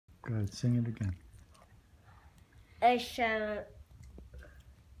Go ahead, sing it again.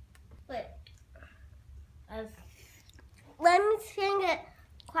 Wait. Let me sing it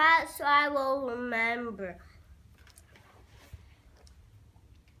quiet so I will remember.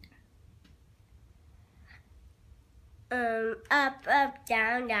 Up, up,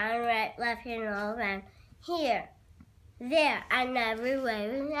 down, down, right, left, and all around. Here, there, and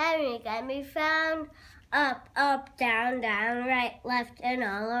everywhere. Everything can be found. Up, up, down, down, right, left, and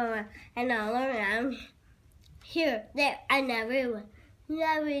all around. And all around. Here, there, and everywhere.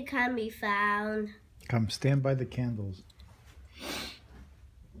 Everything can be found. Come, stand by the candles.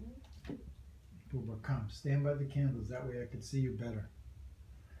 Booba, come, stand by the candles. That way I can see you better.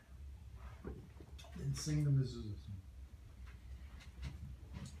 And sing the mezuzah.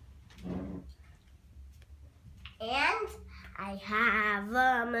 And I have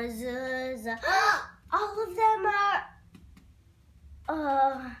a mezuzah. All of them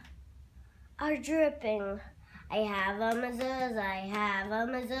are dripping. I have a mezuzah. I have a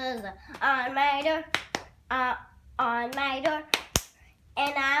mezuzah on my door. On my door.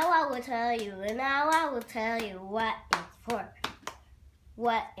 And now I will tell you. And now I will tell you what it's for.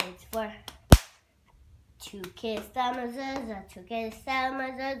 What it's for. To kiss the mezuzah. To kiss the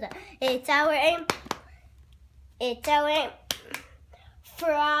mezuzah. It's our aim. It's our aim.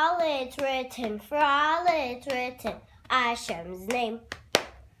 For all it's written, for all it's written, Hashem's name.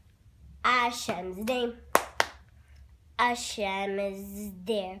 Hashem's name. Hashem is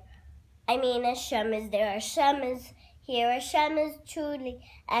there. I mean, Hashem is there. Hashem is here. Hashem is truly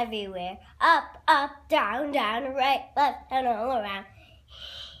everywhere. Up, up, down, down, right, left, and all around.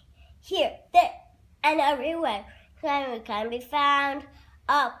 Here, there, and everywhere. It can be found.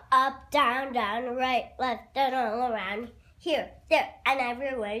 Up, up, down, down, right, left, and all around. Here, there, and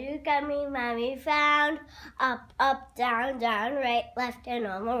everywhere you can be found. Up, up, down, down, right, left, and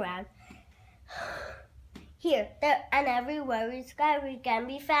all around. Here, there, and everywhere we can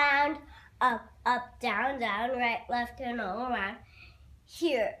be found. Up, up, down, down, right, left, and all around.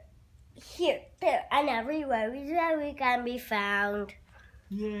 Here, there, and everywhere we can be found.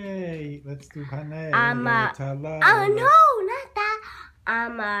 Yay! Let's do Hanei. Oh no, not that.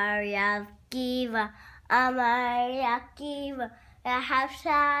 Amar Yakiva, Amar Yakiva,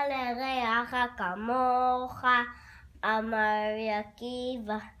 V'hafta l'reacha kamocha. Amar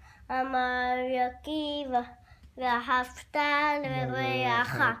Yakiva, Amar Yakiva, V'hafta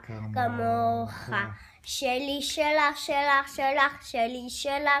l'reacha kamocha. Sheli שלך, שלך, שלך, שלי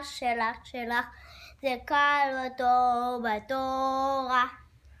שלך, שלך, שלך. זה קל וטוב בתורה.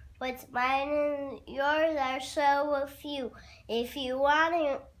 What's mine and yours are so few. If you want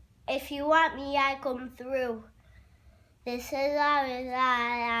me, I come through. This is all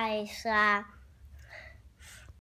I saw.